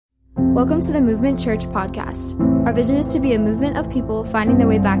Welcome to the Movement Church podcast. Our vision is to be a movement of people finding their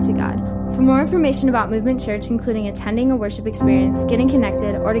way back to God. For more information about Movement Church, including attending a worship experience, getting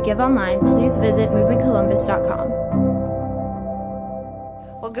connected, or to give online, please visit movementcolumbus.com.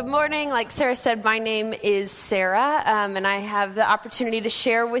 Well, good morning. Like Sarah said, my name is Sarah, and I have the opportunity to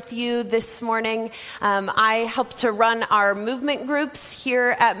share with you this morning. I help to run our movement groups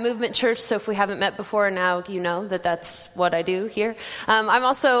here at Movement Church, so if we haven't met before, now you know that that's what I do here. I'm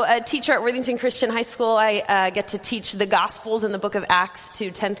also a teacher at Worthington Christian High School. I get to teach the Gospels and the book of Acts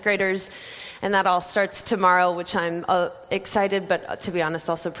to 10th graders. And that all starts tomorrow, which I'm excited, but to be honest,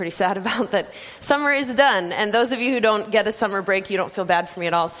 also pretty sad about that summer is done. And those of you who don't get a summer break, you don't feel bad for me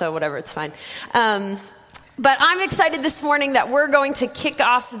at all, so whatever, it's fine. But I'm excited this morning that we're going to kick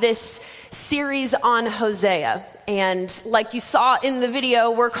off this series on Hosea. And like you saw in the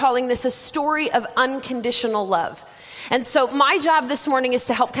video, we're calling this a story of unconditional love. And so my job this morning is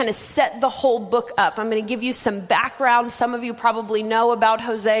to help kind of set the whole book up. I'm going to give you some background. Some of you probably know about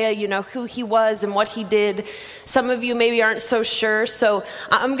Hosea, you know who he was and what he did. Some of you maybe aren't so sure. So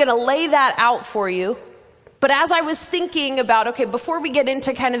I'm going to lay that out for you. But as I was thinking about, okay, before we get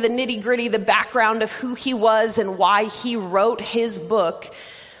into kind of the nitty gritty, the background of who he was and why he wrote his book,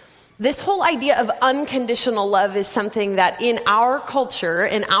 this whole idea of unconditional love is something that in our culture,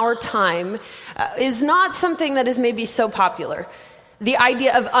 in our time, is not something that is maybe so popular. The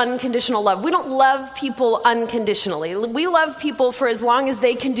idea of unconditional love. We don't love people unconditionally. We love people for as long as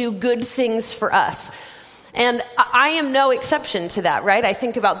they can do good things for us. And I am no exception to that, right? I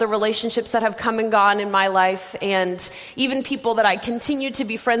think about the relationships that have come and gone in my life, and even people that I continue to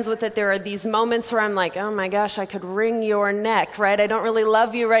be friends with, that there are these moments where I'm like, oh my gosh, I could wring your neck, right? I don't really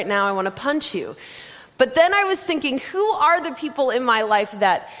love you right now. I want to punch you. But then I was thinking, who are the people in my life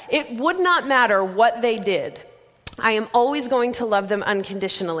that it would not matter what they did, I am always going to love them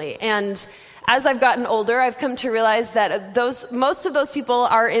unconditionally. And as I've gotten older, I've come to realize that most of those people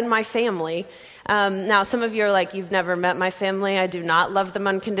are in my family. Now, some of you are like, you've never met my family. I do not love them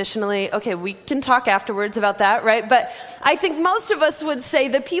unconditionally. Okay, we can talk afterwards about that, right? But I think most of us would say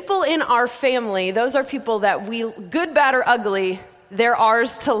the people in our family, those are people that we, good, bad, or ugly, they're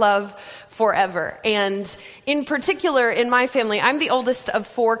ours to love forever. And in particular, in my family, I'm the oldest of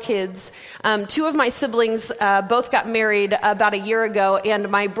 4 kids. 2 of my siblings both got married about a year ago, and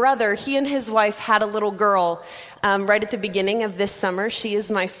my brother, he and his wife had a little girl right at the beginning of this summer. She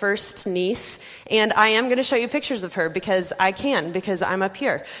is my first niece, and I am going to show you pictures of her because I'm up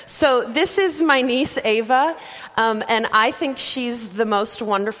here. So this is my niece, Ava, and I think she's the most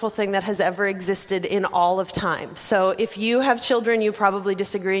wonderful thing that has ever existed in all of time. So if you have children, you probably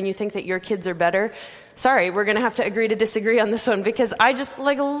disagree and you think that your kids are better. Sorry, we're going to have to agree to disagree on this one because I just,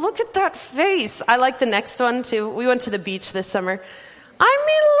 look at that face. I like the next one too. We went to the beach this summer. I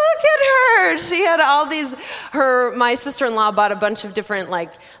mean, look at her. She had all these, my sister-in-law bought a bunch of different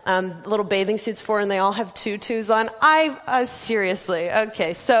little bathing suits for her, and they all have tutus on. Seriously.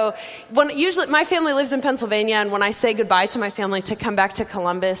 Okay. So usually my family lives in Pennsylvania, and when I say goodbye to my family to come back to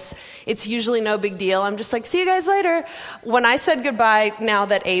Columbus, it's usually no big deal. I'm just like, see you guys later. When I said goodbye now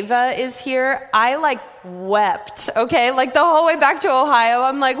that Ava is here, I wept. Okay. The whole way back to Ohio,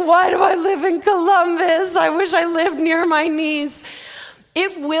 I'm like, why do I live in Columbus? I wish I lived near my niece.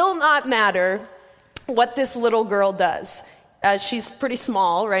 It will not matter what this little girl does. She's pretty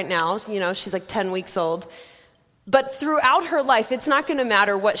small right now. She's 10 weeks old. But throughout her life, it's not going to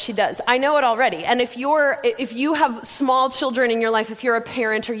matter what she does. I know it already. And if you have small children in your life, if you're a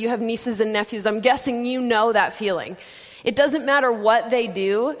parent or you have nieces and nephews, I'm guessing you know that feeling. It doesn't matter what they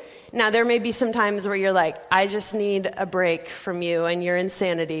do. Now, there may be some times where you're like, I just need a break from you and your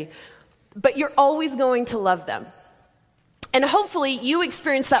insanity. But you're always going to love them. And hopefully you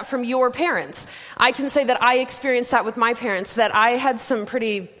experience that from your parents. I can say that I experienced that with my parents, that I had some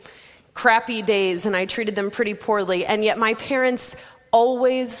pretty crappy days and I treated them pretty poorly, and yet my parents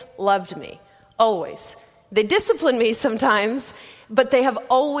always loved me. Always. They disciplined me sometimes, but they have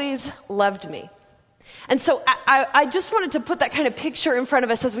always loved me. And so I just wanted to put that kind of picture in front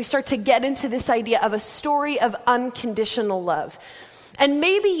of us as we start to get into this idea of a story of unconditional love. And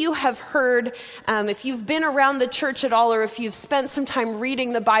maybe you have heard, if you've been around the church at all, or if you've spent some time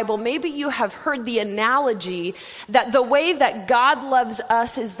reading the Bible, maybe you have heard the analogy that the way that God loves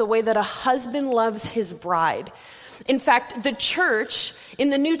us is the way that a husband loves his bride. In fact, the church in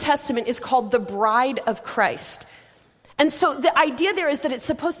the New Testament is called the bride of Christ. And so the idea there is that it's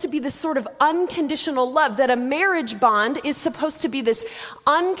supposed to be this sort of unconditional love, that a marriage bond is supposed to be this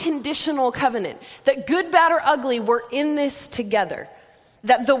unconditional covenant, that good, bad, or ugly, we're in this together.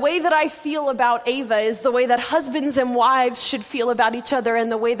 That the way that I feel about Ava is the way that husbands and wives should feel about each other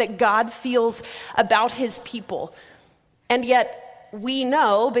and the way that God feels about his people. And yet we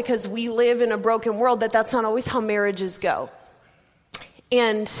know, because we live in a broken world, that that's not always how marriages go.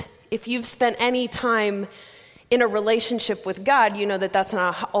 And if you've spent any time in a relationship with God, you know that that's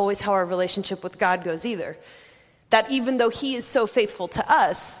not always how our relationship with God goes either. That even though he is so faithful to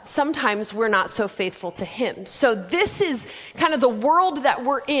us, sometimes we're not so faithful to him. So this is kind of the world that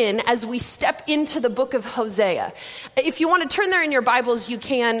we're in as we step into the book of Hosea. If you want to turn there in your Bibles, you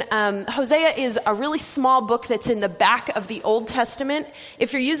can. Hosea is a really small book that's in the back of the Old Testament.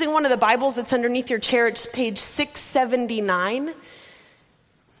 If you're using one of the Bibles that's underneath your chair, it's page 679.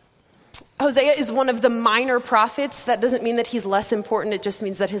 Hosea is one of the minor prophets. That doesn't mean that he's less important. It just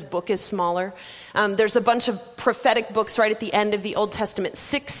means that his book is smaller. There's a bunch of prophetic books right at the end of the Old Testament.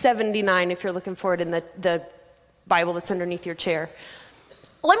 679, if you're looking for it in the Bible that's underneath your chair.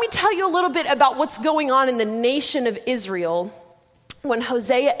 Let me tell you a little bit about what's going on in the nation of Israel when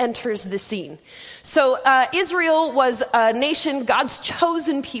Hosea enters the scene. So Israel was a nation, God's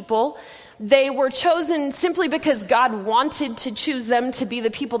chosen people. They were chosen simply because God wanted to choose them to be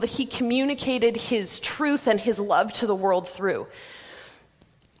the people that he communicated his truth and his love to the world through.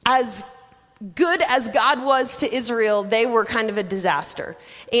 As good as God was to Israel, they were kind of a disaster.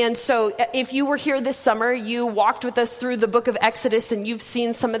 And so if you were here this summer, you walked with us through the book of Exodus and you've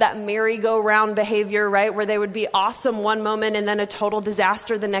seen some of that merry-go-round behavior, right? Where they would be awesome one moment and then a total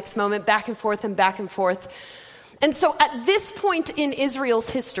disaster the next moment, back and forth and back and forth. And so at this point in Israel's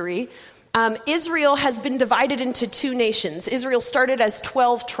history, Israel has been divided into two nations. Israel started as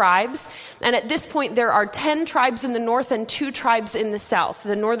 12 tribes, and at this point there are 10 tribes in the north and 2 tribes in the south.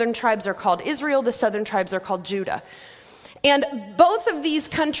 The northern tribes are called Israel, the southern tribes are called Judah. And both of these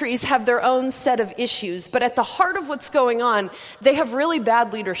countries have their own set of issues, but at the heart of what's going on, they have really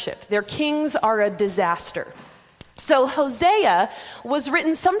bad leadership. Their kings are a disaster. So Hosea was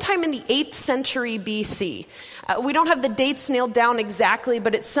written sometime in the 8th century BC. We don't have the dates nailed down exactly,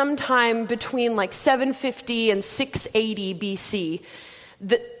 but it's sometime between like 750 and 680 BC,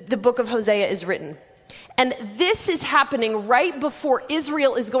 the book of Hosea is written. And this is happening right before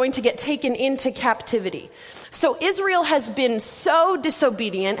Israel is going to get taken into captivity. So Israel has been so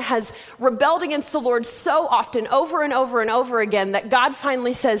disobedient, has rebelled against the Lord so often, over and over and over again, that God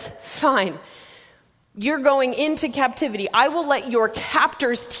finally says, fine, you're going into captivity. I will let your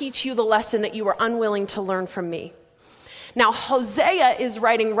captors teach you the lesson that you were unwilling to learn from me. Now, Hosea is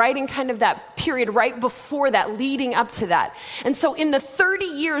writing kind of that period right before that, leading up to that. And so in the 30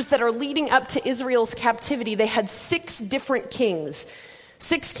 years that are leading up to Israel's captivity, they had 6 different kings.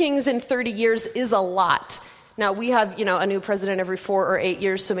 6 kings in 30 years is a lot. Now, we have, a new president every 4 or 8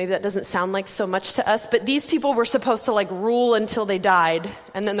 years, so maybe that doesn't sound like so much to us, but these people were supposed to rule until they died,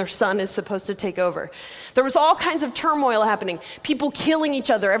 and then their son is supposed to take over. There was all kinds of turmoil happening, people killing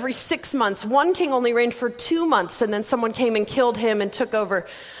each other every 6 months. One king only reigned for 2 months, and then someone came and killed him and took over.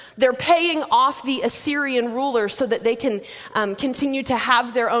 They're paying off the Assyrian ruler so that they can continue to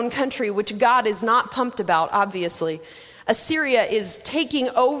have their own country, which God is not pumped about, obviously. Assyria is taking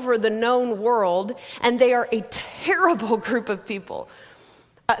over the known world, and they are a terrible group of people.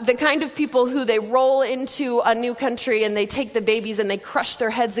 The kind of people who they roll into a new country and they take the babies and they crush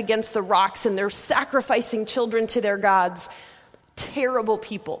their heads against the rocks and they're sacrificing children to their gods. Terrible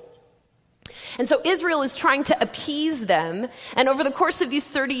people. And so Israel is trying to appease them, and over the course of these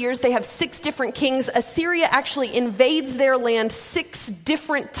 30 years, they have 6 different kings. Assyria actually invades their land 6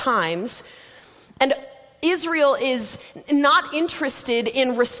 different times, and Israel is not interested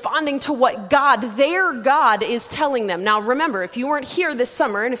in responding to what their God, is telling them. Now remember, if you weren't here this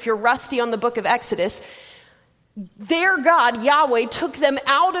summer, and if you're rusty on the book of Exodus, their God, Yahweh, took them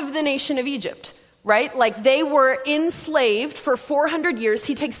out of the nation of Egypt, right? They were enslaved for 400 years.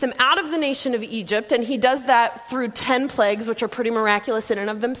 He takes them out of the nation of Egypt, and he does that through 10 plagues, which are pretty miraculous in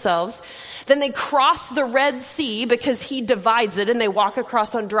and of themselves. Then they cross the Red Sea because he divides it, and they walk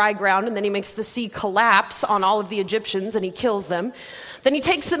across on dry ground, and then he makes the sea collapse on all of the Egyptians, and he kills them. Then he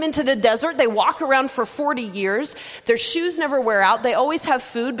takes them into the desert. They walk around for 40 years. Their shoes never wear out. They always have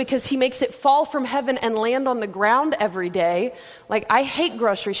food because he makes it fall from heaven and land on the ground every day. I hate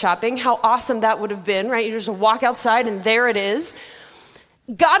grocery shopping. How awesome that would have been, right? You just walk outside and there it is.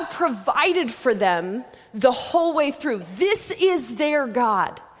 God provided for them the whole way through. This is their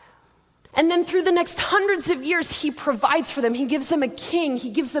God. And then through the next hundreds of years, he provides for them. He gives them a king. He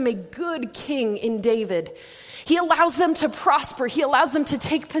gives them a good king in David. He allows them to prosper. He allows them to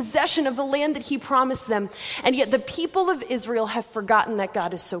take possession of the land that he promised them. And yet the people of Israel have forgotten that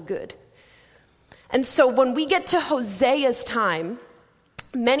God is so good. And so when we get to Hosea's time,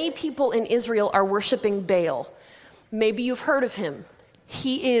 Many people in Israel are worshiping Baal. Maybe you've heard of him.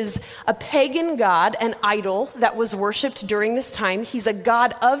 He is a pagan god, an idol that was worshipped during this time. He's a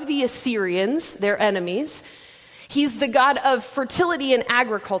god of the Assyrians, their enemies. He's the god of fertility and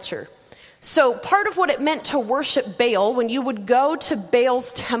agriculture. So part of what it meant to worship Baal, when you would go to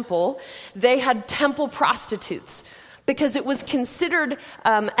Baal's temple, they had temple prostitutes, because it was considered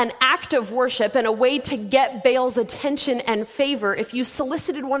an act of worship and a way to get Baal's attention and favor if you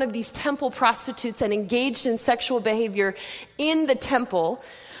solicited one of these temple prostitutes and engaged in sexual behavior in the temple,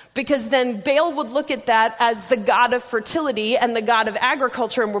 because then Baal would look at that as the god of fertility and the god of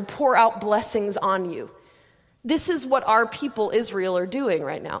agriculture and would pour out blessings on you. This is what our people, Israel, are doing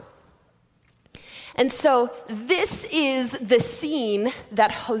right now. And so this is the scene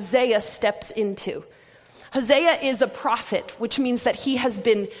that Hosea steps into. Hosea is a prophet, which means that he has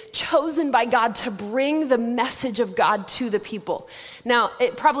been chosen by God to bring the message of God to the people. Now,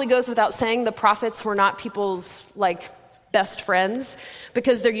 it probably goes without saying the prophets were not people's, best friends,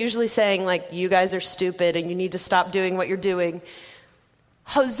 because they're usually saying, you guys are stupid and you need to stop doing what you're doing.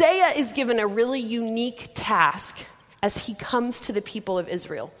 Hosea is given a really unique task as he comes to the people of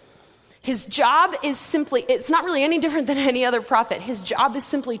Israel. His job is simply, it's not really any different than any other prophet. His job is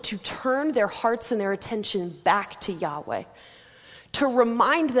simply to turn their hearts and their attention back to Yahweh, to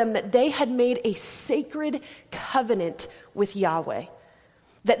remind them that they had made a sacred covenant with Yahweh,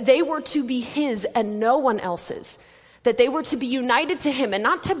 that they were to be his and no one else's, that they were to be united to him and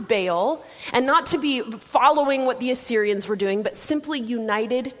not to Baal, and not to be following what the Assyrians were doing, but simply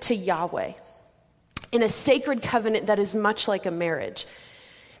united to Yahweh in a sacred covenant that is much like a marriage.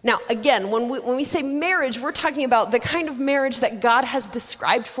 Now, again, when we say marriage, we're talking about the kind of marriage that God has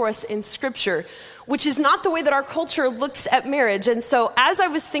described for us in Scripture, which is not the way that our culture looks at marriage. And so as I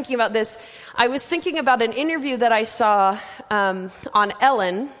was thinking about this, I was thinking about an interview that I saw on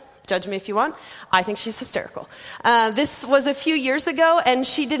Ellen. Judge me if you want. I think she's hysterical. This was a few years ago, and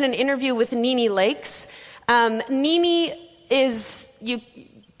she did an interview with Nene Lakes. Nene is...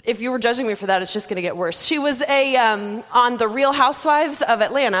 If you were judging me for that, it's just going to get worse. She was on The Real Housewives of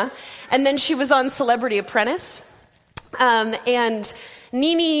Atlanta, and then she was on Celebrity Apprentice. And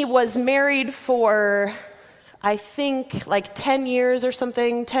Nene was married for, I think, 10 years or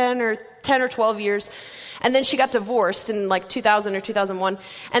something, 10 or 12 years. And then she got divorced in 2000 or 2001.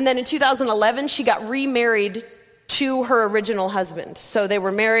 And then in 2011, she got remarried to her original husband. So they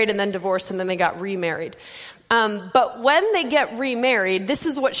were married and then divorced, and then they got remarried. But when they get remarried, this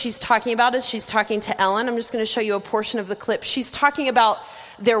is what she's talking about as she's talking to Ellen. I'm just going to show you a portion of the clip. She's talking about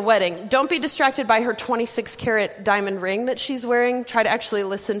their wedding. Don't be distracted by her 26-carat diamond ring that she's wearing. Try to actually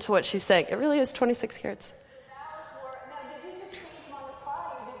listen to what she's saying. It really is 26 carats.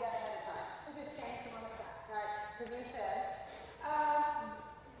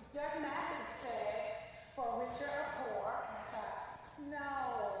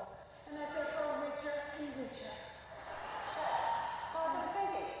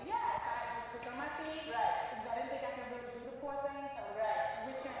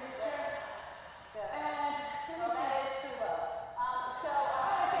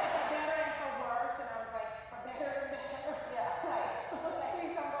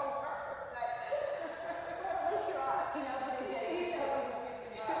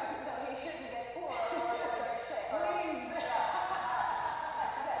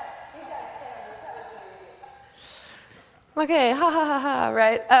 Okay, ha ha ha ha,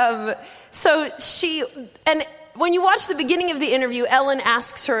 right? And when you watch the beginning of the interview, Ellen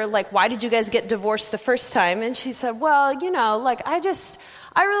asks her, why did you guys get divorced the first time? And she said, well,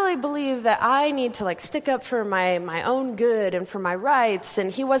 I really believe that I need to stick up for my own good and for my rights,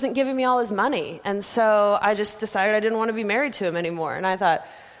 and he wasn't giving me all his money. And so I just decided I didn't want to be married to him anymore. And I thought,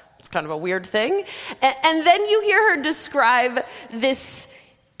 it's kind of a weird thing. And then you hear her describe this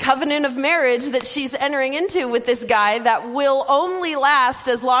covenant of marriage that she's entering into with this guy that will only last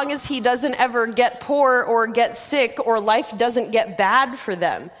as long as he doesn't ever get poor or get sick or life doesn't get bad for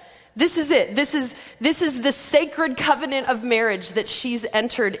them. This is it. This is the sacred covenant of marriage that she's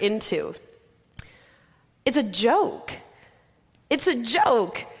entered into. It's a joke. It's a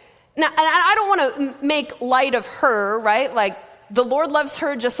joke. Now, and I don't want to make light of her, right? The Lord loves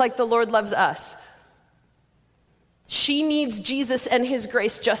her just like the Lord loves us. She needs Jesus and his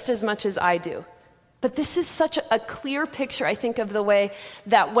grace just as much as I do. But this is such a clear picture, I think, of the way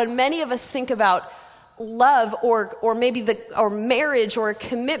that when many of us think about love or maybe or marriage or a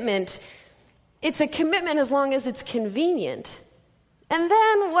commitment, it's a commitment as long as it's convenient. And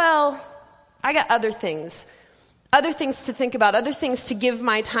then, I got other things to think about, other things to give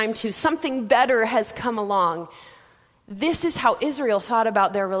my time to. Something better has come along. This is how Israel thought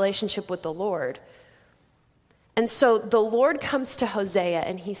about their relationship with the Lord. And so the Lord comes to Hosea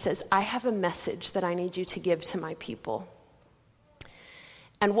and he says, I have a message that I need you to give to my people.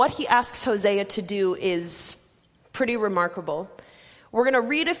 And what he asks Hosea to do is pretty remarkable. We're going to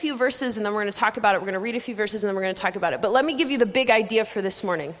read a few verses and then we're going to talk about it. We're going to read a few verses and then we're going to talk about it. But let me give you the big idea for this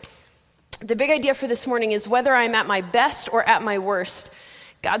morning. The big idea for this morning is whether I'm at my best or at my worst,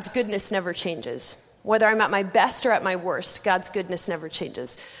 God's goodness never changes. Whether I'm at my best or at my worst, God's goodness never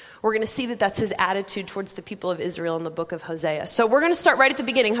changes. We're going to see that that's his attitude towards the people of Israel in the book of Hosea. So we're going to start right at the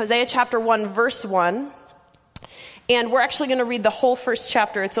beginning, Hosea chapter 1, verse 1. And we're actually going to read the whole first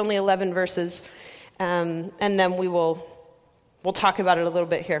chapter. It's only 11 verses. And then we'll talk about it a little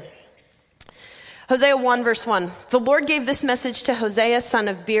bit here. Hosea 1, verse 1. The Lord gave this message to Hosea, son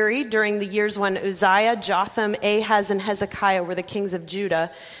of Beeri, during the years when Uzziah, Jotham, Ahaz, and Hezekiah were the kings of Judah,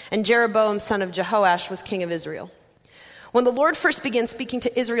 and Jeroboam, son of Jehoash, was king of Israel. When the Lord first began speaking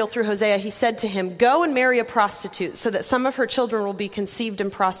to Israel through Hosea, he said to him, Go and marry a prostitute, so that some of her children will be conceived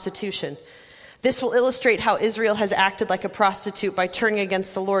in prostitution. This will illustrate how Israel has acted like a prostitute by turning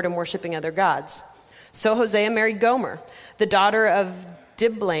against the Lord and worshiping other gods. So Hosea married Gomer, the daughter of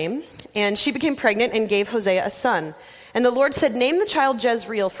Diblaim, and she became pregnant and gave Hosea a son. And the Lord said, Name the child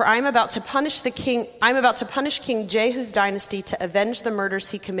Jezreel, for I am about to punish King Jehu's dynasty to avenge the murders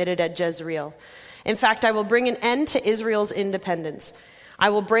he committed at Jezreel. In fact, I will bring an end to Israel's independence.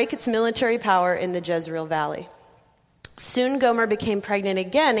 I will break its military power in the Jezreel Valley. Soon Gomer became pregnant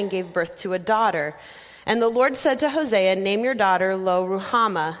again and gave birth to a daughter. And the Lord said to Hosea, Name your daughter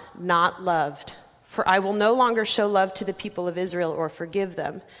Lo-Ruhamah, not loved. For I will no longer show love to the people of Israel or forgive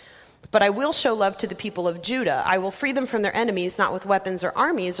them. But I will show love to the people of Judah. I will free them from their enemies, not with weapons or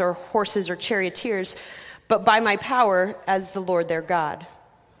armies or horses or charioteers, but by my power as the Lord their God.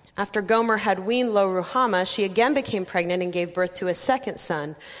 After Gomer had weaned Lo-Ruhamah, she again became pregnant and gave birth to a second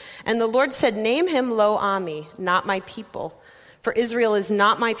son. And the Lord said, Name him Lo-Ami, not my people. For Israel is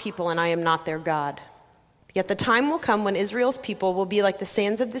not my people, and I am not their God. Yet the time will come when Israel's people will be like the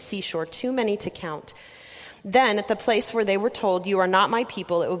sands of the seashore, too many to count. Then, at the place where they were told, You are not my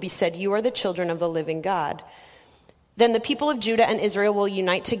people, it will be said, You are the children of the living God. Then the people of Judah and Israel will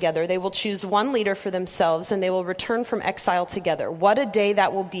unite together. They will choose one leader for themselves, and they will return from exile together. What a day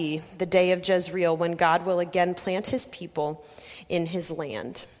that will be, the day of Jezreel, when God will again plant his people in his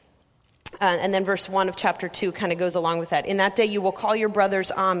land. And then verse 1 of chapter 2 kind of goes along with that. In that day you will call your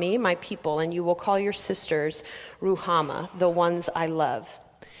brothers Ami, my people, and you will call your sisters Ruhamah, the ones I love.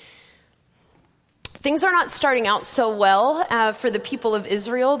 Things are not starting out so well for the people of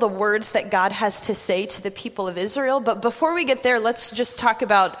Israel, the words that God has to say to the people of Israel. But before we get there, let's just talk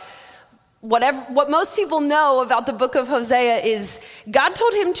about what most people know about the book of Hosea is God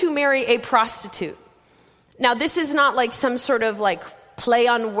told him to marry a prostitute. Now, this is not like some sort of like play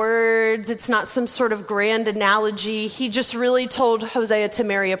on words. It's not some sort of grand analogy. He just really told Hosea to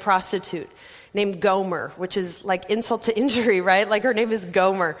marry a prostitute named Gomer, which is like insult to injury, right? Like her name is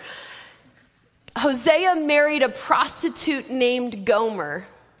Gomer. Hosea married a prostitute named Gomer,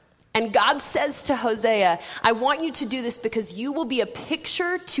 and God says to Hosea, I want you to do this because you will be a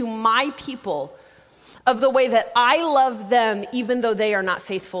picture to my people of the way that I love them even though they are not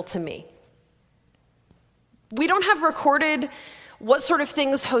faithful to me. We don't have recorded what sort of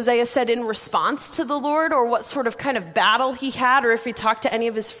things Hosea said in response to the Lord or what sort of kind of battle he had, or if he talked to any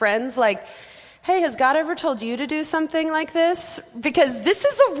of his friends like, hey, has God ever told you to do something like this? Because this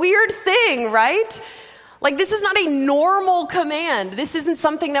is a weird thing, right? Like, this is not a normal command. This isn't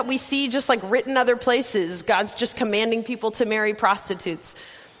something that we see just like written other places. God's just commanding people to marry prostitutes.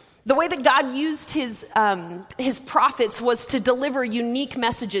 The way that God used his prophets was to deliver unique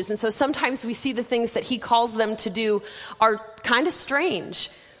messages. And so sometimes we see the things that he calls them to do are kind of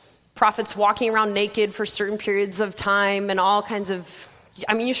strange. Prophets walking around naked for certain periods of time and all kinds of,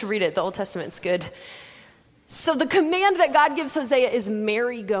 I mean, you should read it. The Old Testament's good. So the command that God gives Hosea is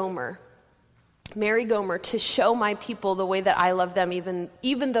marry Gomer. Marry Gomer to show my people the way that I love them,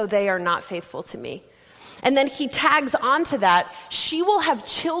 even though they are not faithful to me. And then he tags onto that, she will have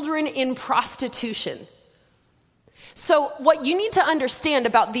children in prostitution. So what you need to understand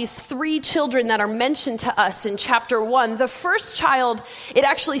about these 3 children that are mentioned to us in chapter 1, the first child, it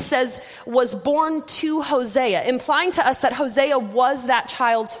actually says, was born to Hosea, implying to us that Hosea was that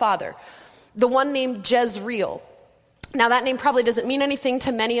child's father, the one named Jezreel. Now that name probably doesn't mean anything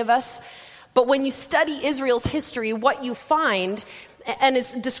to many of us, but when you study Israel's history, what you find, and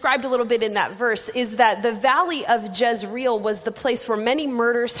it's described a little bit in that verse, is that the valley of Jezreel was the place where many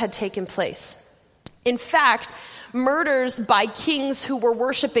murders had taken place. In fact, murders by kings who were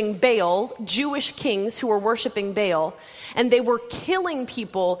worshiping Baal, Jewish kings who were worshiping Baal, and they were killing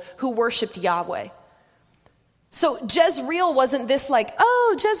people who worshiped Yahweh. So Jezreel wasn't this like,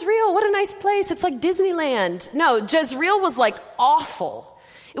 oh, Jezreel, what a nice place. It's like Disneyland. No, Jezreel was like awful.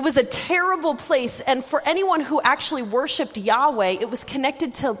 It was a terrible place. And for anyone who actually worshiped Yahweh, it was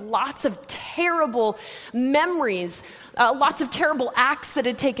connected to lots of terrible memories, lots of terrible acts that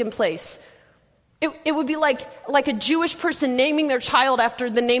had taken place. It would be like a Jewish person naming their child after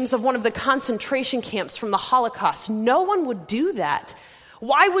the names of one of the concentration camps from the Holocaust. No one would do that.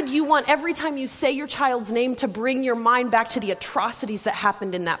 Why would you want every time you say your child's name to bring your mind back to the atrocities that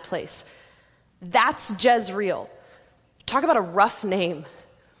happened in that place? That's Jezreel. Talk about a rough name.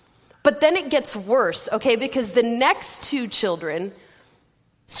 But then it gets worse, okay? Because the next two children,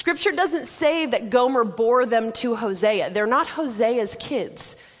 Scripture doesn't say that Gomer bore them to Hosea. They're not Hosea's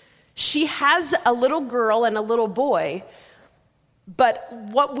kids. She has a little girl and a little boy, but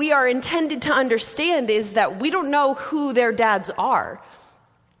what we are intended to understand is that we don't know who their dads are.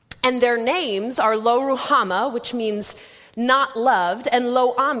 And their names are Lo Ruhama, which means not loved, and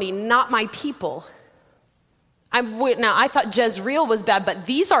Lo Ami, not my people. Now, I thought Jezreel was bad, but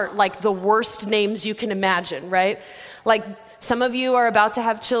these are like the worst names you can imagine, right? Like, some of you are about to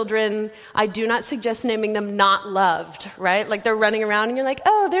have children. I do not suggest naming them not loved, right? Like they're running around and you're like,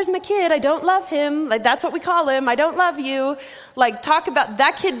 oh, there's my kid. I don't love him. Like that's what we call him. I don't love you. Like talk about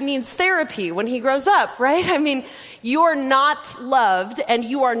that kid needs therapy when he grows up, right? I mean, you are not loved and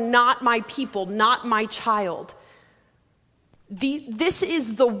you are not my people, not my child. This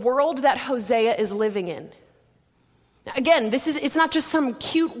is the world that Hosea is living in. Again, it's not just some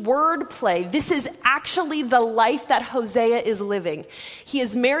cute word play. This is actually the life that Hosea is living. He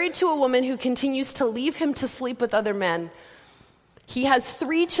is married to a woman who continues to leave him to sleep with other men. He has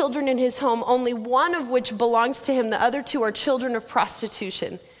 3 children in his home, only one of which belongs to him. The other 2 are children of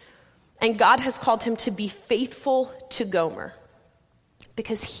prostitution. And God has called him to be faithful to Gomer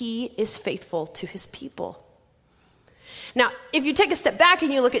because he is faithful to his people. Now, if you take a step back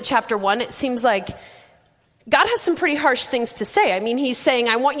and you look at chapter 1, it seems like God has some pretty harsh things to say. I mean, he's saying,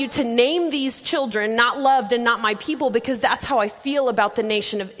 I want you to name these children not loved and not my people because that's how I feel about the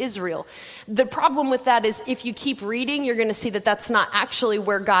nation of Israel. The problem with that is if you keep reading, you're going to see that that's not actually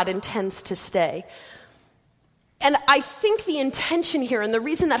where God intends to stay. And I think the intention here and the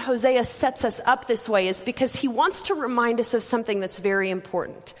reason that Hosea sets us up this way is because he wants to remind us of something that's very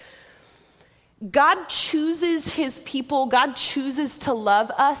important. God chooses his people, God chooses to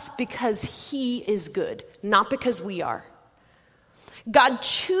love us because he is good, not because we are. God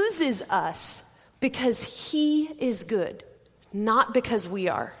chooses us because he is good, not because we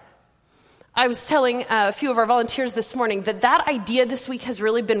are. I was telling a few of our volunteers this morning that idea this week has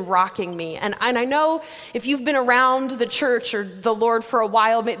really been rocking me. And I know if you've been around the church or the Lord for a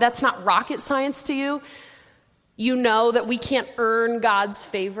while, that's not rocket science to you. You know that we can't earn God's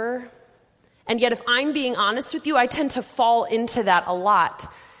favor. And yet, if I'm being honest with you, I tend to fall into that a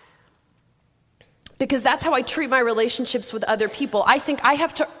lot. Because that's how I treat my relationships with other people. I think I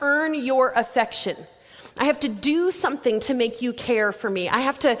have to earn your affection. I have to do something to make you care for me. I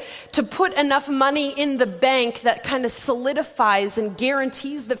have to put enough money in the bank that kind of solidifies and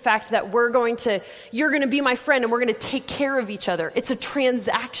guarantees the fact that you're going to be my friend and we're going to take care of each other. It's a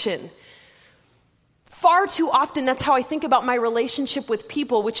transaction. Far too often, that's how I think about my relationship with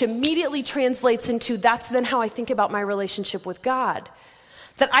people, which immediately translates into that's then how I think about my relationship with God.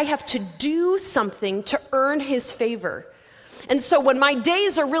 That I have to do something to earn his favor. And so when my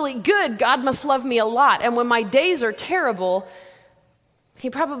days are really good, God must love me a lot. And when my days are terrible,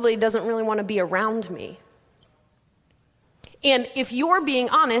 he probably doesn't really want to be around me. And if you're being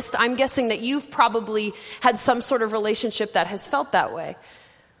honest, I'm guessing that you've probably had some sort of relationship that has felt that way.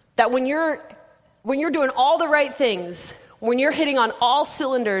 That when you're doing all the right things, when you're hitting on all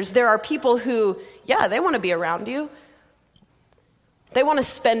cylinders, there are people who, they want to be around you. They want to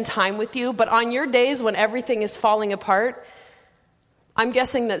spend time with you. But on your days when everything is falling apart, I'm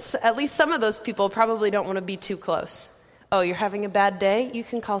guessing that at least some of those people probably don't want to be too close. Oh, you're having a bad day? You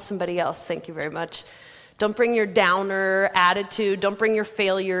can call somebody else. Thank you very much. Don't bring your downer attitude. Don't bring your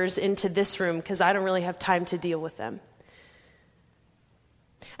failures into this room because I don't really have time to deal with them.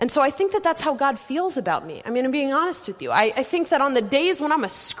 And so I think that that's how God feels about me. I mean, I'm being honest with you. I think that on the days when I'm a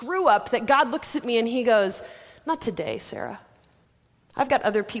screw up, that God looks at me and he goes, not today, Sarah. I've got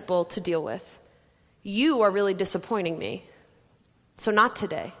other people to deal with. You are really disappointing me. So not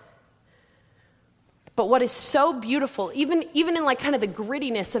today. But what is so beautiful, even in like kind of the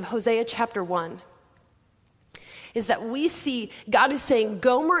grittiness of Hosea chapter 1, is that we see God is saying,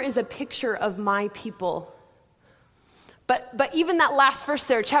 Gomer is a picture of my people. But even that last verse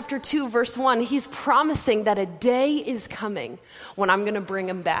there, chapter 2, verse 1, he's promising that a day is coming when I'm going to bring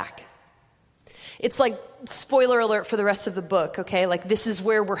him back. It's like, spoiler alert for the rest of the book, okay? Like, this is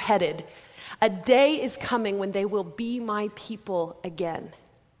where we're headed. A day is coming when they will be my people again.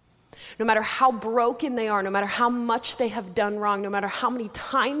 No matter how broken they are, no matter how much they have done wrong, no matter how many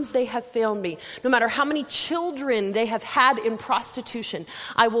times they have failed me, no matter how many children they have had in prostitution,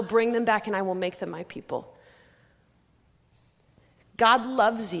 I will bring them back and I will make them my people. God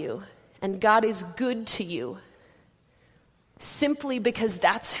loves you and God is good to you simply because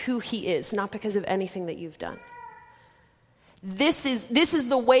that's who he is, not because of anything that you've done. This is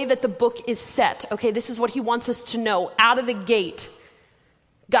the way that the book is set. Okay, this is what he wants us to know out of the gate.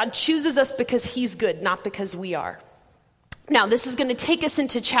 God chooses us because he's good, not because we are. Now, this is going to take us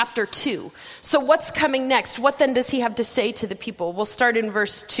into chapter 2. So what's coming next? What then does he have to say to the people? We'll start in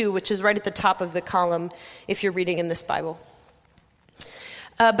verse 2, which is right at the top of the column if you're reading in this Bible.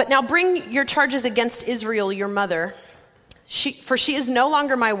 But now bring your charges against Israel, your mother, for she is no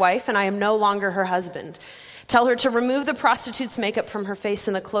longer my wife, and I am no longer her husband. Tell her to remove the prostitute's makeup from her face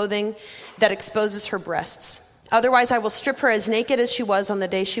and the clothing that exposes her breasts. Otherwise, I will strip her as naked as she was on the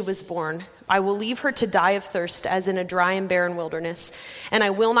day she was born. I will leave her to die of thirst as in a dry and barren wilderness, and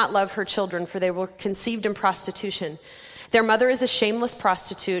I will not love her children, for they were conceived in prostitution. Their mother is a shameless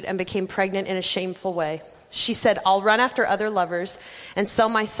prostitute and became pregnant in a shameful way. She said, I'll run after other lovers and sell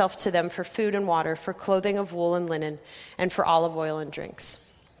myself to them for food and water, for clothing of wool and linen, and for olive oil and drinks.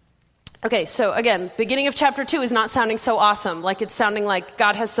 Okay, so again, beginning of chapter 2 is not sounding so awesome, like it's sounding like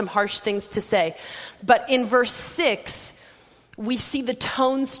God has some harsh things to say. But in verse 6, we see the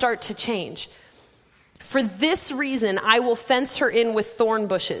tone start to change. For this reason, I will fence her in with thorn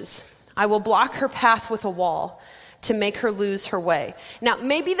bushes. I will block her path with a wall to make her lose her way. Now,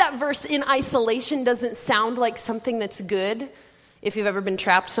 maybe that verse in isolation doesn't sound like something that's good. If you've ever been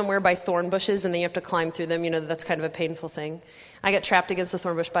trapped somewhere by thorn bushes and then you have to climb through them, you know that's kind of a painful thing. I got trapped against a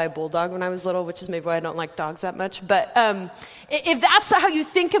thorn bush by a bulldog when I was little, which is maybe why I don't like dogs that much. But if that's how you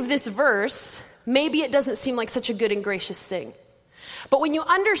think of this verse, maybe it doesn't seem like such a good and gracious thing. But when you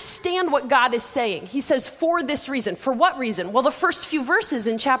understand what God is saying, he says, for this reason. For what reason? Well, the first few verses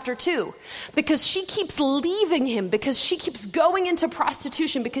in chapter 2. Because she keeps leaving him, because she keeps going into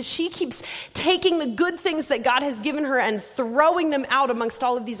prostitution, because she keeps taking the good things that God has given her and throwing them out amongst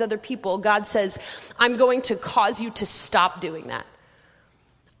all of these other people. God says, I'm going to cause you to stop doing that.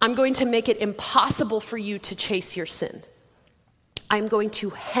 I'm going to make it impossible for you to chase your sin. I'm going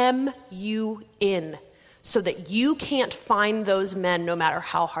to hem you in, so that you can't find those men no matter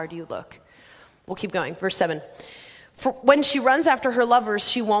how hard you look. We'll keep going. Verse 7. For when she runs after her lovers,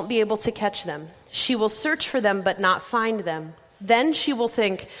 she won't be able to catch them. She will search for them but not find them. Then she will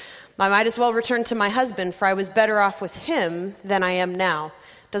think, I might as well return to my husband, for I was better off with him than I am now.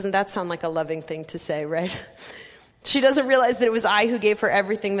 Doesn't that sound like a loving thing to say, right? She doesn't realize that it was I who gave her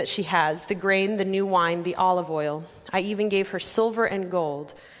everything that she has, the grain, the new wine, the olive oil. I even gave her silver and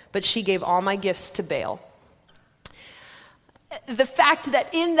gold, but she gave all my gifts to Baal. The fact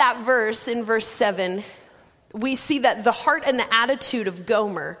that in that verse, in verse 7, we see that the heart and the attitude of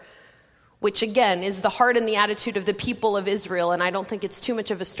Gomer, which again is the heart and the attitude of the people of Israel, and I don't think it's too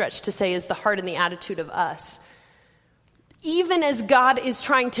much of a stretch to say is the heart and the attitude of us. Even as God is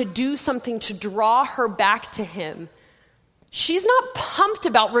trying to do something to draw her back to him, she's not pumped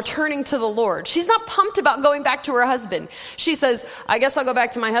about returning to the Lord. She's not pumped about going back to her husband. She says, I guess I'll go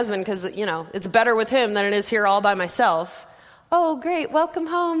back to my husband because, it's better with him than it is here all by myself. Oh, great. Welcome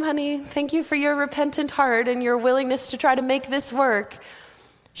home, honey. Thank you for your repentant heart and your willingness to try to make this work.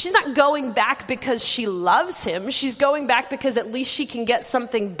 She's not going back because she loves him. She's going back because at least she can get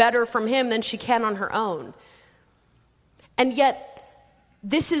something better from him than she can on her own. And yet,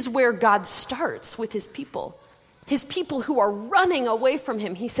 this is where God starts with his people. His people who are running away from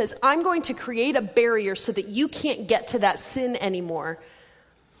him. He says, I'm going to create a barrier so that you can't get to that sin anymore.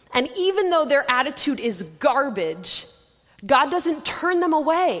 And even though their attitude is garbage, God doesn't turn them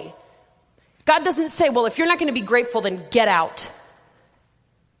away. God doesn't say, well, if you're not going to be grateful, then get out.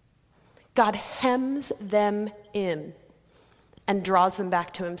 God hems them in and draws them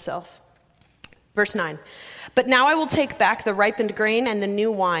back to himself. Verse 9, but now I will take back the ripened grain and the new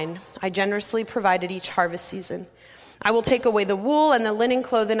wine I generously provided each harvest season. I will take away the wool and the linen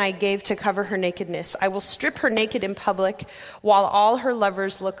clothing I gave to cover her nakedness. I will strip her naked in public while all her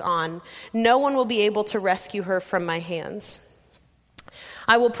lovers look on. No one will be able to rescue her from my hands.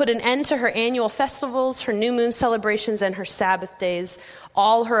 I will put an end to her annual festivals, her new moon celebrations, and her Sabbath days,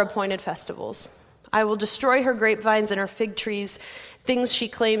 all her appointed festivals. I will destroy her grapevines and her fig trees, things she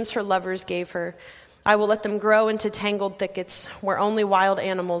claims her lovers gave her. I will let them grow into tangled thickets where only wild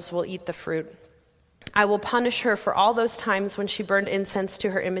animals will eat the fruit. I will punish her for all those times when she burned incense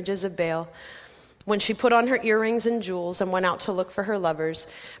to her images of Baal, when she put on her earrings and jewels and went out to look for her lovers,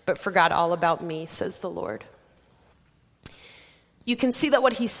 but forgot all about me, says the Lord. You can see that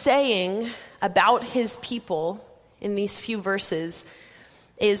what he's saying about his people in these few verses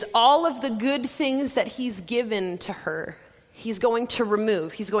is all of the good things that he's given to her, he's going to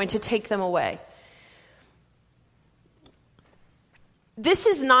remove, he's going to take them away. This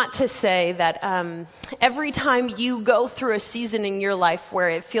is not to say that every time you go through a season in your life where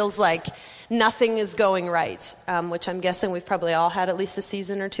it feels like nothing is going right, which I'm guessing we've probably all had at least a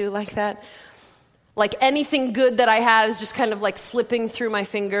season or two like that. Like anything good that I had is just kind of like slipping through my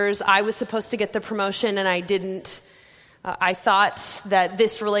fingers. I was supposed to get the promotion and I didn't. I thought that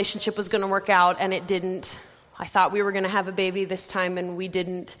this relationship was going to work out and it didn't. I thought we were going to have a baby this time and we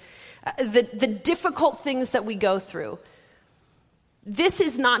didn't. The difficult things that we go through. This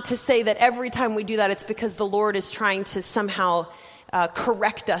is not to say that every time we do that, it's because the Lord is trying to somehow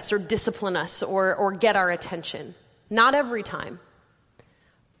correct us or discipline us or get our attention. Not every time.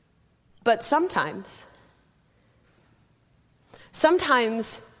 But sometimes.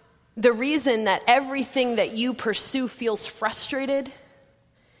 Sometimes the reason that everything that you pursue feels frustrated,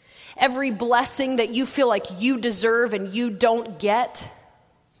 every blessing that you feel like you deserve and you don't get,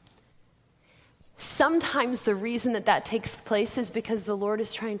 sometimes the reason that takes place is because the Lord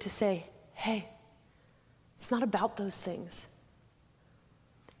is trying to say, hey, it's not about those things.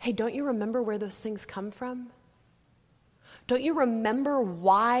 Hey, don't you remember where those things come from? Don't you remember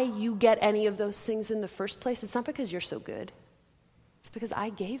why you get any of those things in the first place? It's not because you're so good. It's because I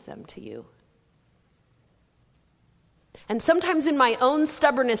gave them to you. And sometimes in my own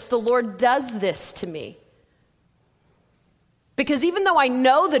stubbornness, the Lord does this to me. Because even though I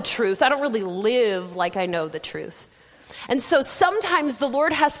know the truth, I don't really live like I know the truth. And so sometimes the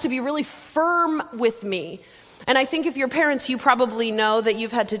Lord has to be really firm with me. And I think if you're parents, you probably know that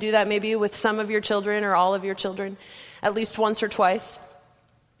you've had to do that maybe with some of your children or all of your children, at least once or twice.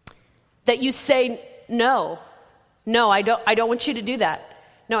 That you say, no, I don't want you to do that.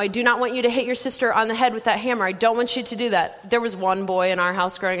 No, I do not want you to hit your sister on the head with that hammer. I don't want you to do that. There was one boy in our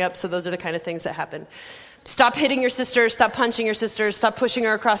house growing up, so those are the kind of things that happen. Stop hitting your sister, stop punching your sister, stop pushing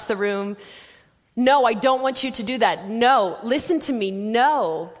her across the room. No, I don't want you to do that. No, listen to me,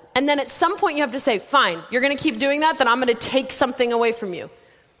 no. And then at some point you have to say, fine, you're going to keep doing that, then I'm going to take something away from you.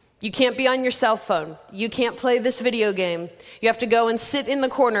 You can't be on your cell phone. You can't play this video game. You have to go and sit in the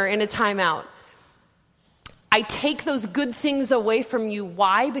corner in a timeout. I take those good things away from you.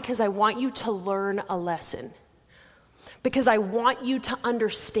 Why? Because I want you to learn a lesson. Because I want you to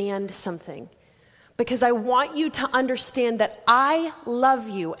understand something. Because I want you to understand that I love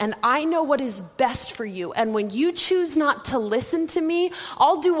you and I know what is best for you. And when you choose not to listen to me,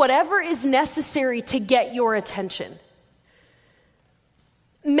 I'll do whatever is necessary to get your attention.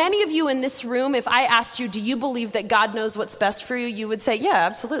 Many of you in this room, if I asked you, do you believe that God knows what's best for you? You would say, yeah,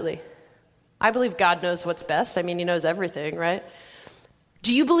 absolutely. I believe God knows what's best. I mean, he knows everything, right?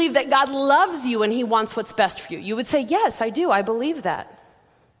 Do you believe that God loves you and he wants what's best for you? You would say, yes, I do. I believe that.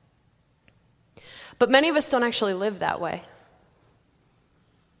 But many of us don't actually live that way.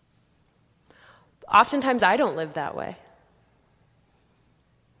 Oftentimes, I don't live that way.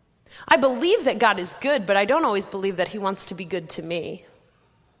 I believe that God is good, but I don't always believe that he wants to be good to me.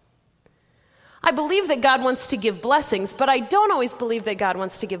 I believe that God wants to give blessings, but I don't always believe that God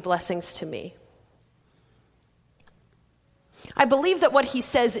wants to give blessings to me. I believe that what he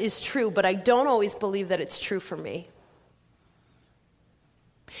says is true, but I don't always believe that it's true for me.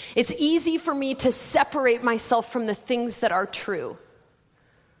 It's easy for me to separate myself from the things that are true.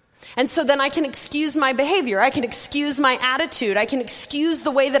 And so then I can excuse my behavior. I can excuse my attitude. I can excuse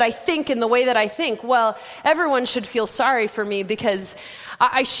the way that I think and the way that I think. Well, everyone should feel sorry for me because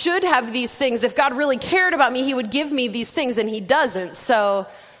I should have these things. If God really cared about me, he would give me these things, and he doesn't. So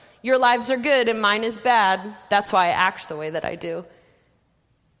your lives are good and mine is bad. That's why I act the way that I do.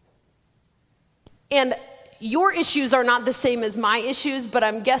 And your issues are not the same as my issues, but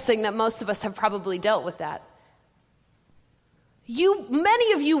I'm guessing that most of us have probably dealt with that.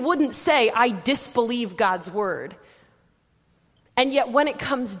 Many of you wouldn't say, I disbelieve God's word. And yet when it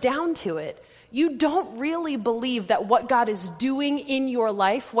comes down to it, you don't really believe that what God is doing in your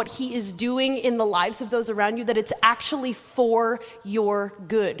life, what he is doing in the lives of those around you, that it's actually for your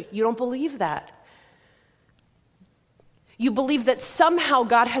good. You don't believe that. You believe that somehow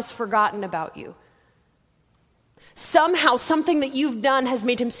God has forgotten about you. Somehow, something that you've done has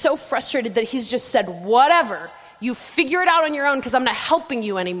made him so frustrated that he's just said, whatever, you figure it out on your own because I'm not helping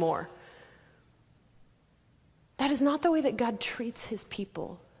you anymore. That is not the way that God treats his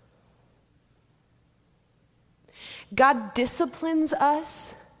people. God disciplines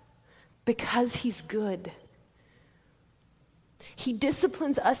us because he's good. He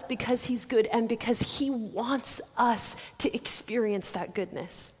disciplines us because he's good and because he wants us to experience that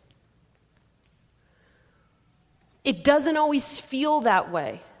goodness. It doesn't always feel that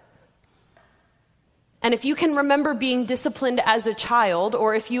way. And if you can remember being disciplined as a child,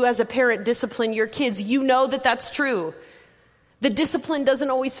 or if you as a parent discipline your kids, you know that that's true. The discipline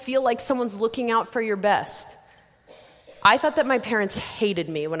doesn't always feel like someone's looking out for your best. I thought that my parents hated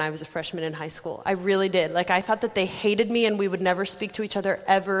me when I was a freshman in high school. I really did. I thought that they hated me and we would never speak to each other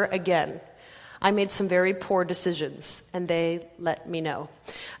ever again. I made some very poor decisions, and they let me know.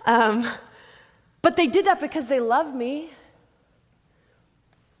 But they did that because they love me,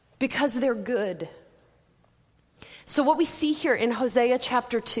 because they're good. So what we see here in Hosea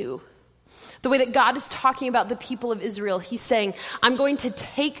chapter 2, the way that God is talking about the people of Israel, he's saying, I'm going to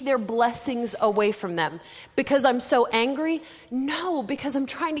take their blessings away from them because I'm so angry? No, because I'm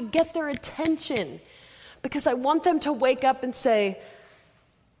trying to get their attention. Because I want them to wake up and say,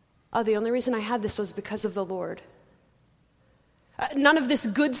 oh, the only reason I had this was because of the Lord. None of this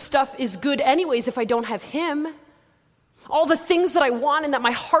good stuff is good anyways if I don't have him. All the things that I want and that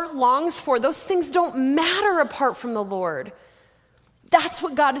my heart longs for, those things don't matter apart from the Lord. That's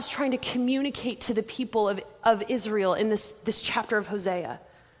what God is trying to communicate to the people of Israel in this chapter of Hosea.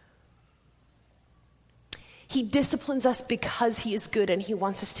 He disciplines us because he is good and he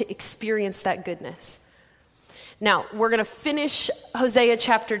wants us to experience that goodness. Now, we're going to finish Hosea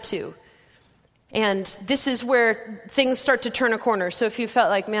chapter 2. And this is where things start to turn a corner. So if you felt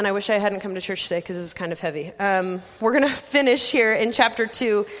like, man, I wish I hadn't come to church today because this is kind of heavy. We're going to finish here in chapter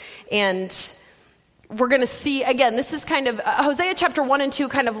 2, and we're going to see, again, this is kind of, Hosea chapter 1 and 2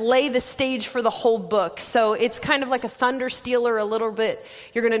 kind of lay the stage for the whole book. So it's kind of like a thunder stealer a little bit.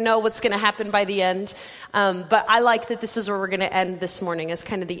 You're going to know what's going to happen by the end. But I like that this is where we're going to end this morning as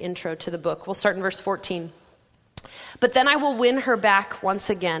kind of the intro to the book. We'll start in verse 14. But then I will win her back once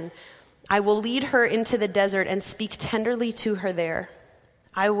again. I will lead her into the desert and speak tenderly to her there.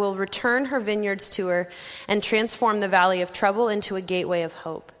 I will return her vineyards to her and transform the valley of trouble into a gateway of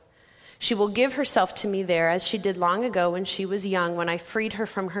hope. She will give herself to me there as she did long ago when she was young, when I freed her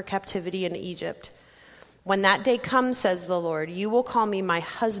from her captivity in Egypt. When that day comes, says the Lord, you will call me my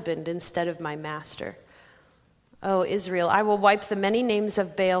husband instead of my master. O Israel, I will wipe the many names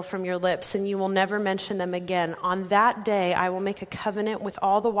of Baal from your lips, and you will never mention them again. On that day, I will make a covenant with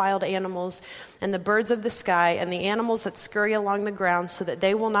all the wild animals and the birds of the sky and the animals that scurry along the ground so that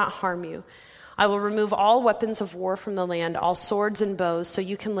they will not harm you. I will remove all weapons of war from the land, all swords and bows, so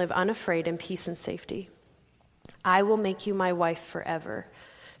you can live unafraid in peace and safety. I will make you my wife forever,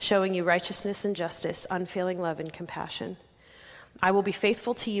 showing you righteousness and justice, unfailing love and compassion. I will be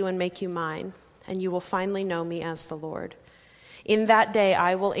faithful to you and make you mine, and you will finally know me as the Lord. In that day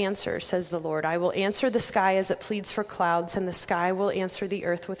I will answer, says the Lord. I will answer the sky as it pleads for clouds, and the sky will answer the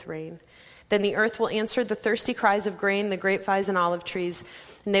earth with rain. Then the earth will answer the thirsty cries of grain, the grapevines and olive trees,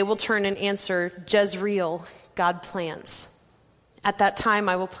 and they will turn and answer, Jezreel, God plants. At that time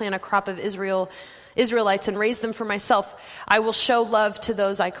I will plant a crop of Israelites and raise them for myself. I will show love to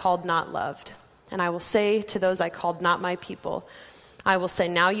those I called not loved, and I will say to those I called not my people, I will say,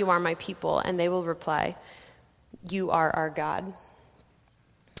 now you are my people, and they will reply, you are our God.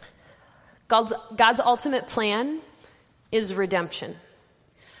 God's ultimate plan is redemption,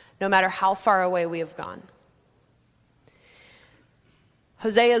 no matter how far away we have gone.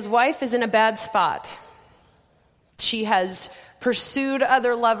 Hosea's wife is in a bad spot. She has pursued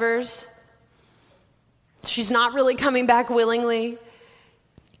other lovers. She's not really coming back willingly.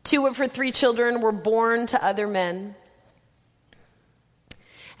 2 of her 3 children were born to other men.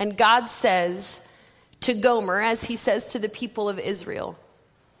 And God says to Gomer, as he says to the people of Israel,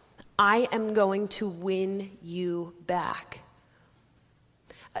 I am going to win you back.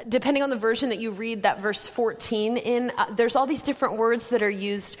 Depending on the version that you read that verse 14 in, there's all these different words that are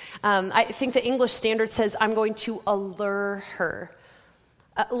used. I think the English Standard says, I'm going to allure her.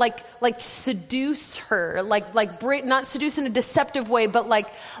 Like seduce her, not seduce in a deceptive way, but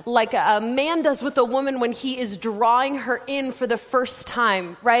like a man does with a woman when he is drawing her in for the first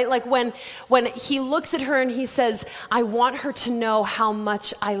time, right? Like when he looks at her and he says, I want her to know how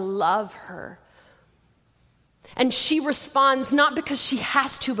much I love her. And she responds not because she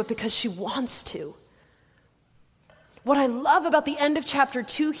has to, but because she wants to. What I love about the end of chapter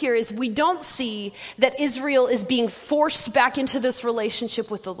 2 here is we don't see that Israel is being forced back into this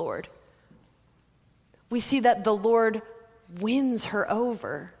relationship with the Lord. We see that the Lord wins her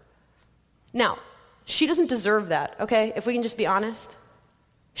over. Now, she doesn't deserve that, okay? If we can just be honest.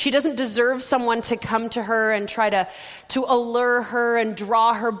 She doesn't deserve someone to come to her and try to allure her and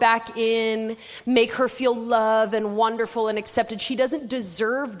draw her back in, make her feel loved and wonderful and accepted. She doesn't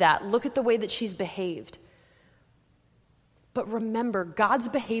deserve that. Look at the way that she's behaved. But remember, God's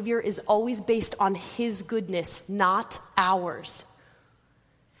behavior is always based on his goodness, not ours.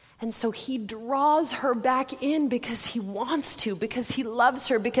 And so he draws her back in because he wants to, because he loves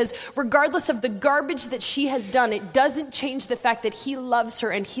her, because regardless of the garbage that she has done, it doesn't change the fact that he loves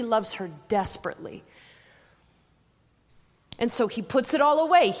her and he loves her desperately. And so he puts it all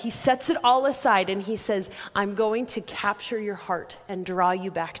away. He sets it all aside and he says, I'm going to capture your heart and draw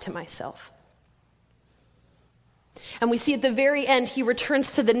you back to myself. And we see at the very end, he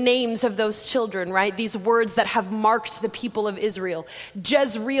returns to the names of those children, right? These words that have marked the people of Israel.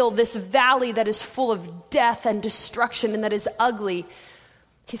 Jezreel, this valley that is full of death and destruction and that is ugly.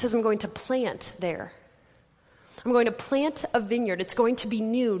 He says, I'm going to plant there. I'm going to plant a vineyard. It's going to be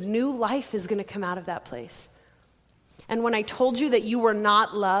new. New life is going to come out of that place. And when I told you that you were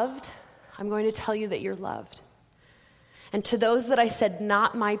not loved, I'm going to tell you that you're loved. And to those that I said,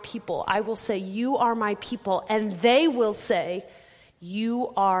 not my people, I will say, you are my people. And they will say,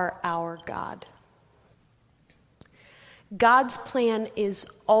 you are our God. God's plan is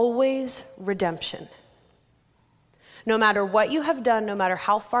always redemption. No matter what you have done, no matter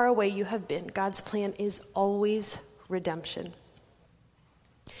how far away you have been, God's plan is always redemption.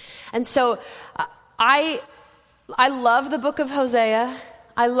 And so I love the book of Hosea.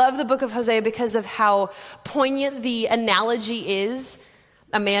 I love the book of Hosea because of how poignant the analogy is.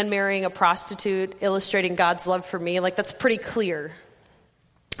 A man marrying a prostitute, illustrating God's love for me. Like, that's pretty clear.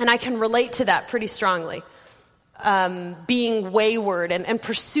 And I can relate to that pretty strongly. Being wayward and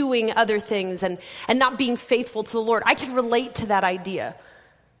pursuing other things and not being faithful to the Lord. I can relate to that idea.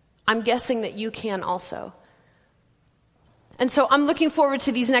 I'm guessing that you can also. And so I'm looking forward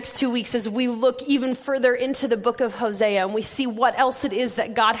to these next 2 weeks as we look even further into the book of Hosea and we see what else it is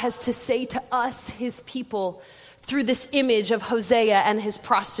that God has to say to us, his people, through this image of Hosea and his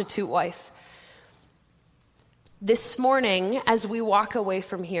prostitute wife. This morning, as we walk away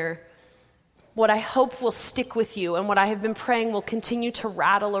from here, what I hope will stick with you and what I have been praying will continue to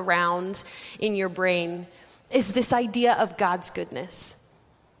rattle around in your brain is this idea of God's goodness.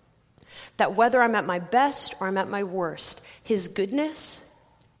 That whether I'm at my best or I'm at my worst, his goodness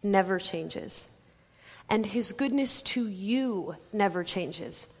never changes. And his goodness to you never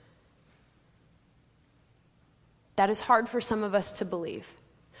changes. That is hard for some of us to believe.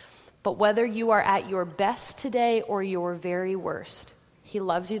 But whether you are at your best today or your very worst, he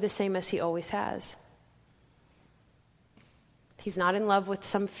loves you the same as he always has. He's not in love with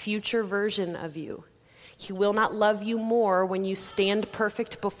some future version of you. He will not love you more when you stand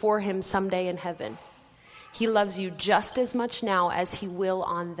perfect before him someday in heaven. He loves you just as much now as he will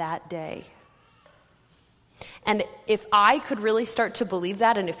on that day. And if I could really start to believe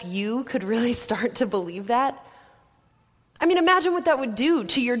that, and if you could really start to believe that, I mean, imagine what that would do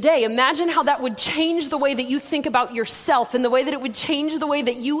to your day. Imagine how that would change the way that you think about yourself and the way that it would change the way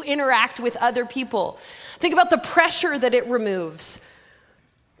that you interact with other people. Think about the pressure that it removes.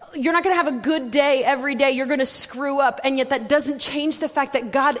 You're not going to have a good day every day. You're going to screw up. And yet that doesn't change the fact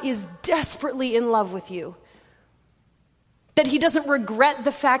that God is desperately in love with you. That he doesn't regret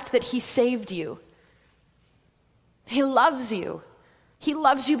the fact that he saved you. He loves you. He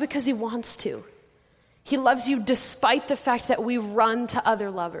loves you because he wants to. He loves you despite the fact that we run to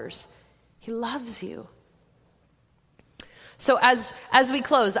other lovers. He loves you. So as we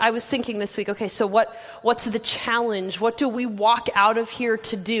close, I was thinking this week, okay, so what's the challenge? What do we walk out of here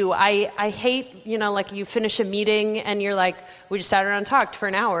to do? I hate, like you finish a meeting and you're like, we just sat around and talked for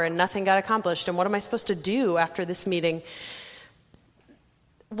an hour and nothing got accomplished. And what am I supposed to do after this meeting?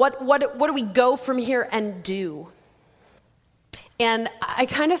 What do we go from here and do? And I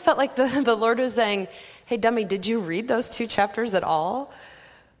kind of felt like the Lord was saying, hey, dummy, did you read those 2 chapters at all?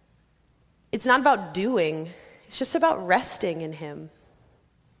 It's not about doing. It's just about resting in him.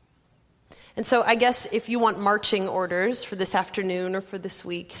 And so I guess if you want marching orders for this afternoon or for this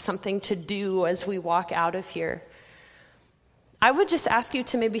week, something to do as we walk out of here, I would just ask you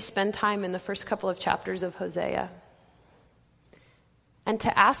to maybe spend time in the first couple of chapters of Hosea and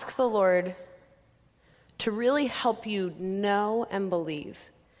to ask the Lord to really help you know and believe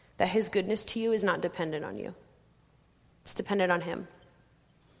that his goodness to you is not dependent on you. It's dependent on him.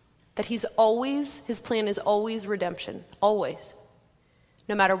 That his plan is always redemption, always.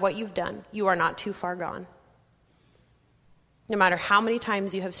 No matter what you've done, you are not too far gone. No matter how many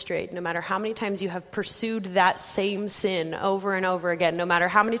times you have strayed, no matter how many times you have pursued that same sin over and over again, no matter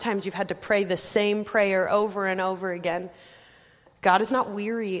how many times you've had to pray the same prayer over and over again, God is not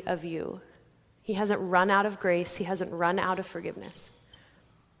weary of you. He hasn't run out of grace. He hasn't run out of forgiveness.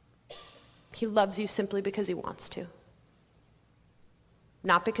 He loves you simply because he wants to.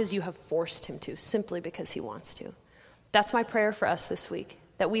 Not because you have forced him to, simply because he wants to. That's my prayer for us this week,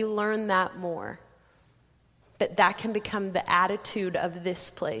 that we learn that more. That can become the attitude of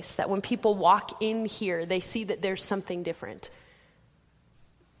this place, that when people walk in here, they see that there's something different.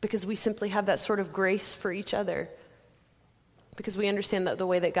 Because we simply have that sort of grace for each other. Because we understand that the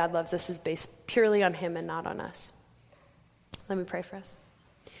way that God loves us is based purely on him and not on us. Let me pray for us.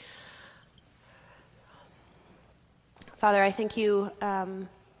 Father, I thank you.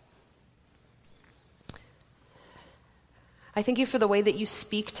 I thank you for the way that you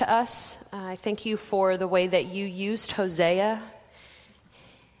speak to us. I thank you for the way that you used Hosea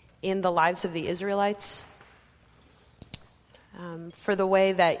in the lives of the Israelites. For the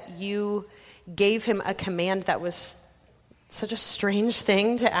way that you gave him a command that was such a strange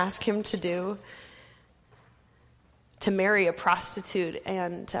thing to ask him to do, to marry a prostitute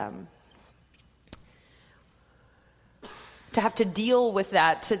and to have to deal with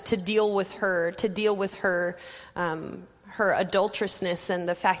that, to deal with her, her adulterousness and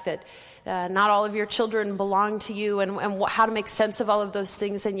the fact that not all of your children belong to you and how to make sense of all of those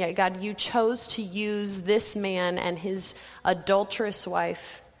things. And yet, God, you chose to use this man and his adulterous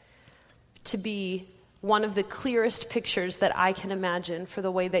wife to be one of the clearest pictures that I can imagine for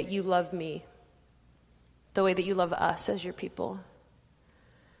the way that you love me, the way that you love us as your people.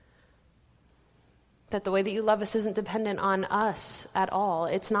 That the way that you love us isn't dependent on us at all.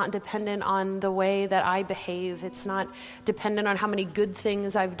 It's not dependent on the way that I behave. It's not dependent on how many good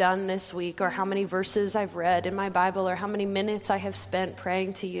things I've done this week or how many verses I've read in my Bible or how many minutes I have spent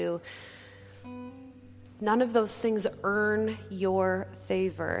praying to you. None of those things earn your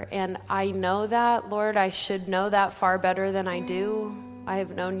favor. And I know that, Lord, I should know that far better than I do. I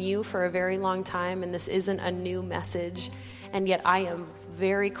have known you for a very long time, and this isn't a new message. And yet I am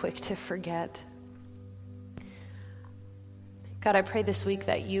very quick to forget. God, I pray this week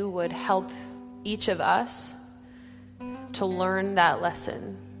that you would help each of us to learn that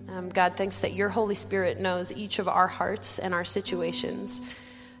lesson. God, thanks that your Holy Spirit knows each of our hearts and our situations.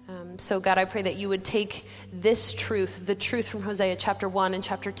 So God, I pray that you would take this truth, the truth from Hosea chapter 1 and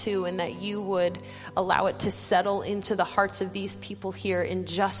chapter 2, and that you would allow it to settle into the hearts of these people here in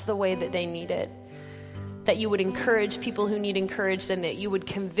just the way that they need it. That you would encourage people who need encouraged, and that you would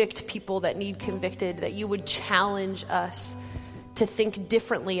convict people that need convicted, that you would challenge us to think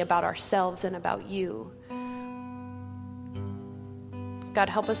differently about ourselves and about you. God,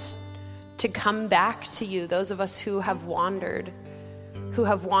 help us to come back to you, those of us who have wandered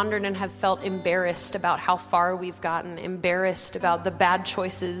and have felt embarrassed about how far we've gotten, embarrassed about the bad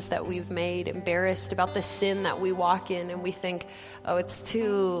choices that we've made, embarrassed about the sin that we walk in, and we think, oh, it's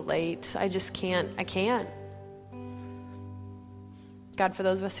too late. I can't. God, for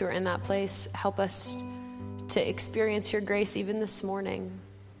those of us who are in that place, help us to experience your grace even this morning,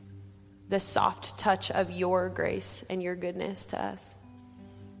 the soft touch of your grace and your goodness to us.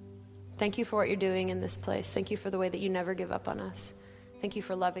 Thank you for what you're doing in this place. Thank you for the way that you never give up on us. Thank you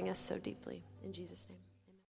for loving us so deeply. In Jesus' name.